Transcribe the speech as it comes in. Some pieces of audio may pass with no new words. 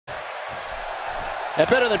At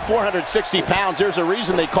better than 460 pounds, there's a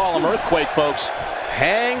reason they call him Earthquake, folks.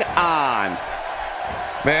 Hang on.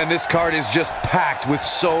 Man, this card is just packed with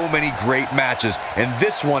so many great matches, and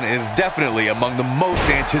this one is definitely among the most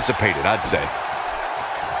anticipated, I'd say.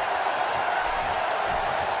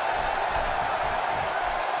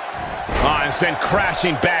 Oh, and sent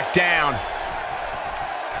crashing back down.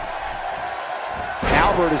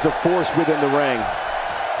 Albert is a force within the ring.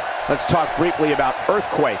 Let's talk briefly about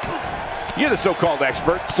Earthquake. You're the so-called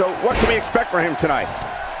expert, so what can we expect from him tonight?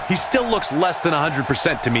 He still looks less than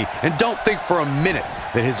 100% to me, and don't think for a minute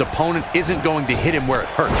that his opponent isn't going to hit him where it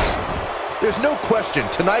hurts. There's no question,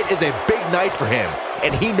 tonight is a big night for him,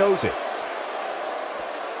 and he knows it.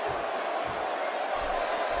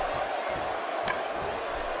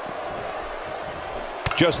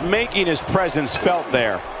 Just making his presence felt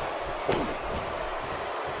there.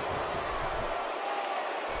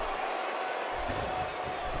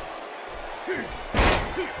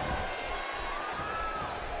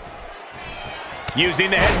 Using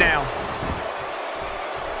the head now.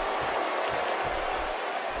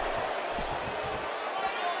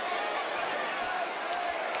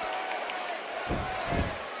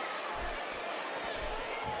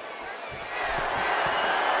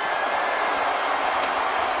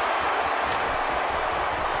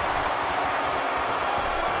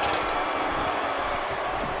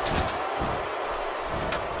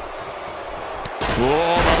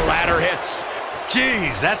 Whoa, the ladder hits.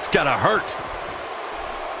 Jeez, that's gotta hurt.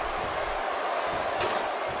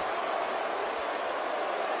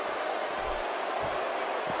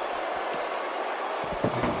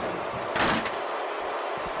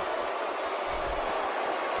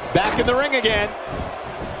 Back in the ring again.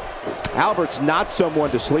 Albert's not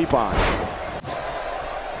someone to sleep on.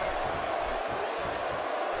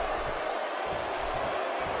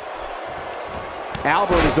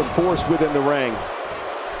 Albert is a force within the ring.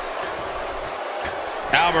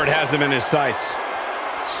 Albert has him in his sights.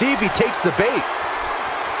 See if he takes the bait.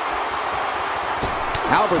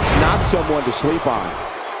 Albert's not someone to sleep on.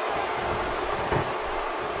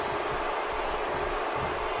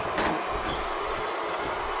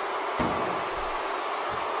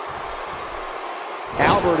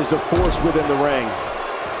 Albert is a force within the ring.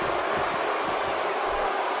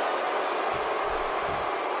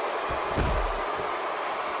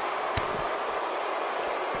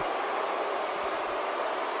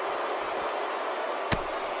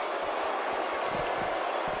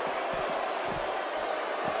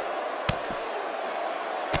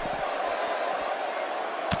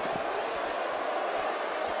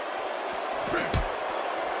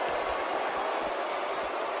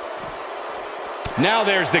 Now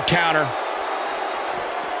there's the counter.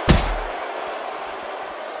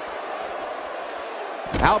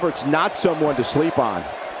 Albert's not someone to sleep on.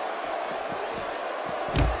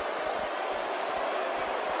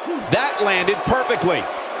 That landed perfectly.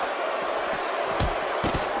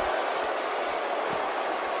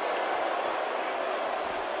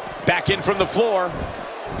 Back in from the floor.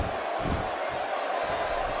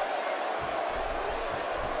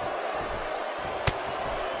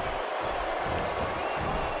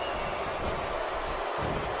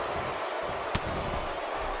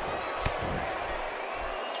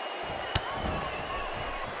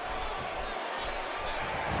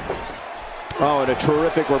 Oh, and a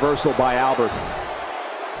terrific reversal by Albert.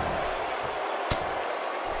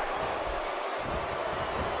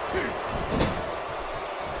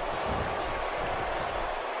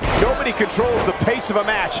 Nobody controls the pace of a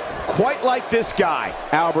match quite like this guy.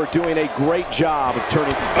 Albert doing a great job of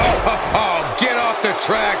turning. Oh, get off the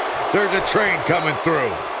tracks. There's a train coming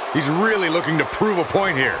through. He's really looking to prove a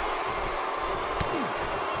point here.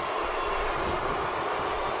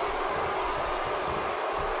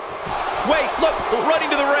 Wait, look,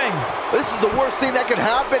 running to the ring. This is the worst thing that could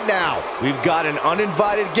happen now. We've got an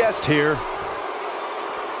uninvited guest here.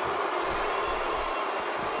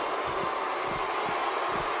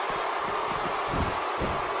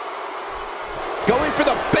 Going for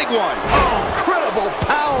the big one. Oh, incredible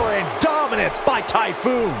power and dominance by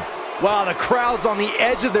Typhoon. Wow, the crowd's on the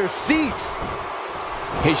edge of their seats.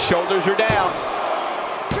 His shoulders are down.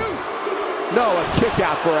 No, a kick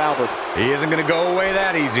out for Albert. He isn't going to go away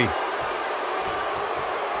that easy.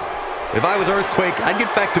 If I was Earthquake, I'd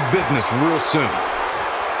get back to business real soon.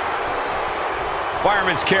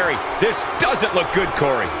 Fireman's carry. This doesn't look good,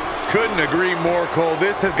 Corey. Couldn't agree more, Cole.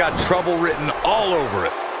 This has got trouble written all over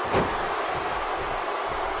it.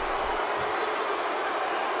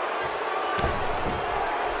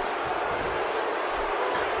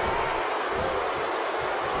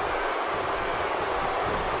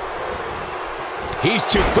 He's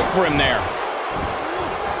too quick for him there.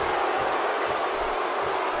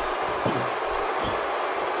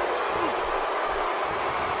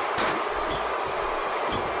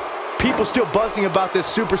 people still buzzing about this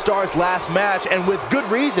superstar's last match, and with good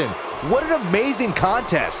reason. What an amazing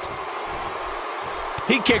contest.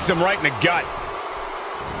 He kicks him right in the gut.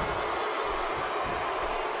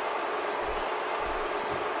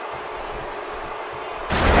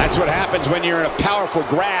 That's what happens when you're in a powerful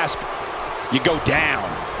grasp. You go down.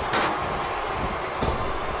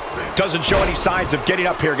 Doesn't show any signs of getting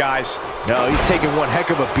up here, guys. No, he's taking one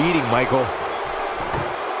heck of a beating, Michael.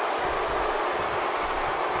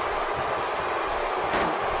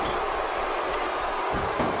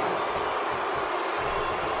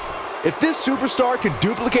 If this superstar can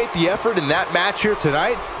duplicate the effort in that match here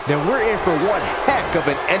tonight, then we're in for one heck of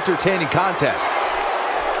an entertaining contest.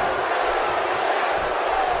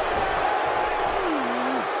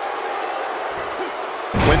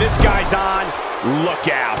 When this guy's on, look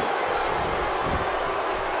out.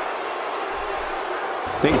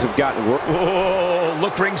 Things have gotten worse. Oh,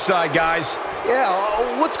 look ringside, guys.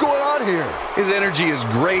 Yeah, what's going on here? His energy is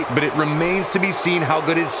great, but it remains to be seen how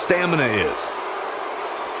good his stamina is.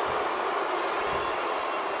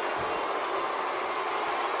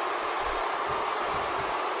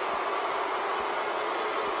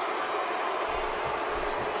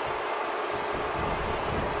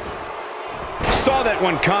 Saw that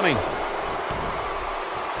one coming.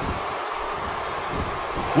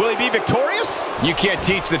 Will he be victorious? You can't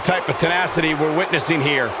teach the type of tenacity we're witnessing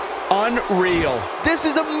here. Unreal. This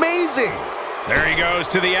is amazing. There he goes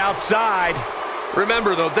to the outside.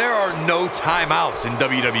 Remember, though, there are no timeouts in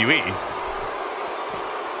WWE.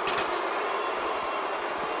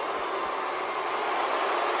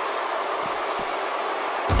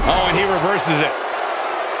 Oh, and he reverses it.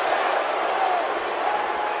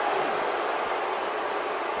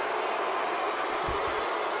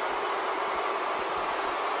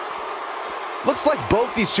 Looks like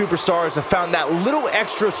both these superstars have found that little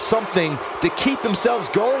extra something to keep themselves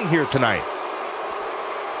going here tonight.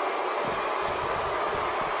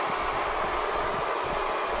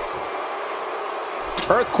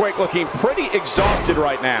 Earthquake looking pretty exhausted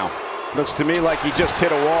right now. Looks to me like he just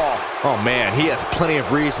hit a wall. Oh man, he has plenty of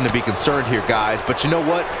reason to be concerned here, guys. But you know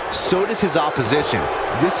what? So does his opposition.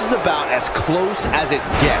 This is about as close as it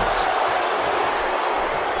gets.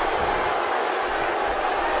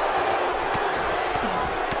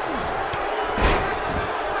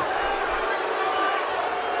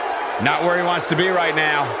 Not where he wants to be right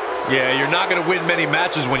now. Yeah, you're not going to win many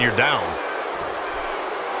matches when you're down.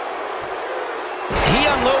 He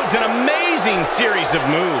unloads an amazing series of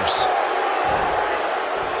moves.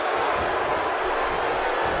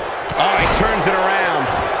 Oh, he turns it around.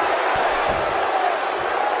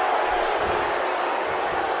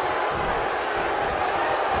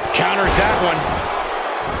 Counters that one.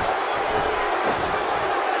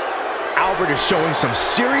 Albert is showing some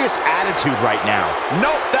serious attitude right now.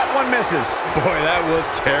 Nope, that one misses. Boy, that was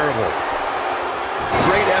terrible.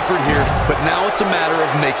 Great effort here, but now it's a matter of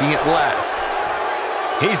making it last.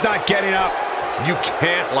 He's not getting up. You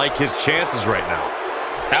can't like his chances right now.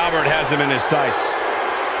 Albert has him in his sights.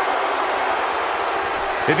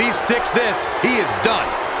 If he sticks this, he is done.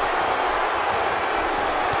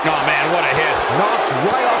 Oh, man, what a hit. Knocked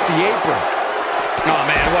right off the apron. Oh,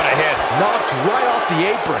 man, what a hit. Knocked right off the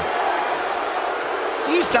apron.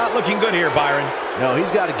 He's not looking good here, Byron. No,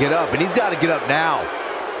 he's got to get up, and he's got to get up now.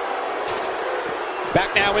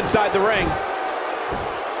 Back now inside the ring.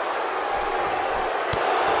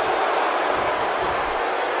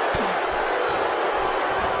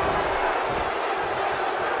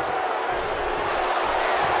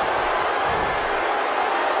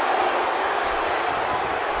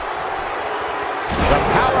 The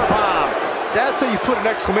power bomb. That's how you put an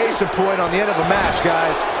exclamation point on the end of a match,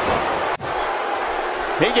 guys.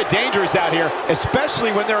 They get dangerous out here,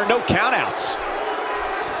 especially when there are no countouts.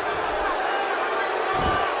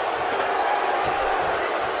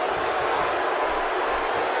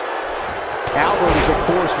 Albert is a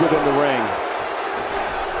force within the ring.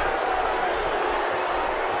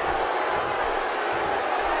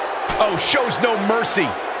 Oh, shows no mercy.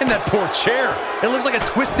 And that poor chair. It looks like a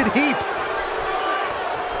twisted heap.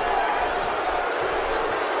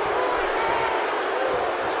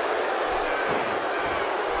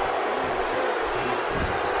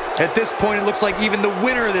 At this point, it looks like even the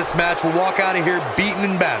winner of this match will walk out of here beaten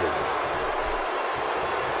and battered.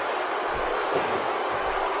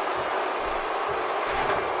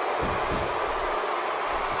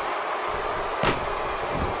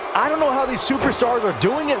 I don't know how these superstars are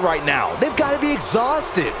doing it right now. They've got to be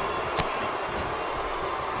exhausted.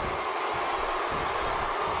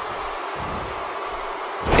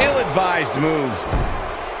 Ill-advised move.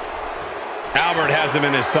 Albert has him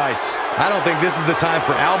in his sights. I don't think this is the time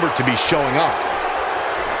for Albert to be showing off.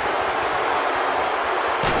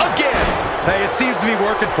 Again. Hey, it seems to be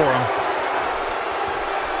working for him.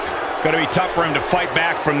 Going to be tough for him to fight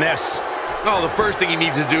back from this. Oh, the first thing he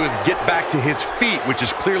needs to do is get back to his feet, which is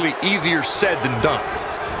clearly easier said than done.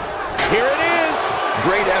 Here it is.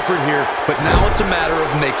 Great effort here, but now it's a matter of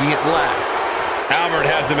making it last. Albert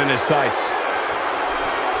has him in his sights.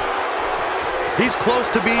 He's close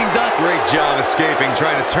to being done. Great job escaping,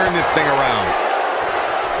 trying to turn this thing around.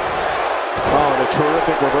 Oh, the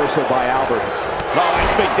terrific reversal by Albert. Oh, I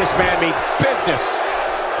think this man means business.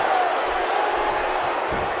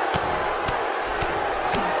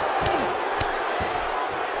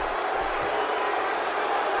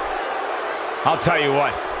 I'll tell you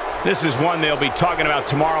what, this is one they'll be talking about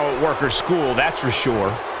tomorrow at work or school, that's for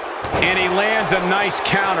sure. And he lands a nice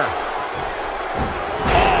counter.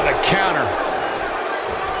 Oh, the counter.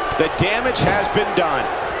 The damage has been done.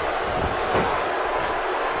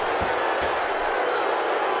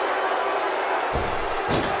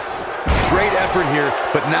 Great effort here,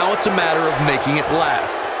 but now it's a matter of making it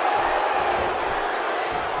last.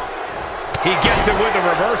 He gets it with a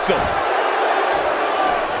reversal.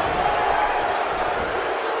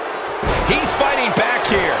 He's fighting back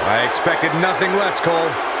here. I expected nothing less,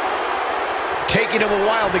 Cole. Taking him a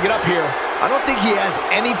while to get up here. I don't think he has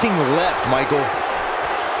anything left, Michael.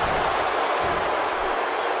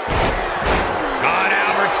 God,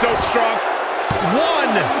 Albert, so strong.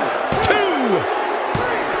 1, 2.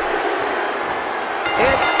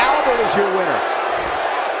 And Albert is your winner.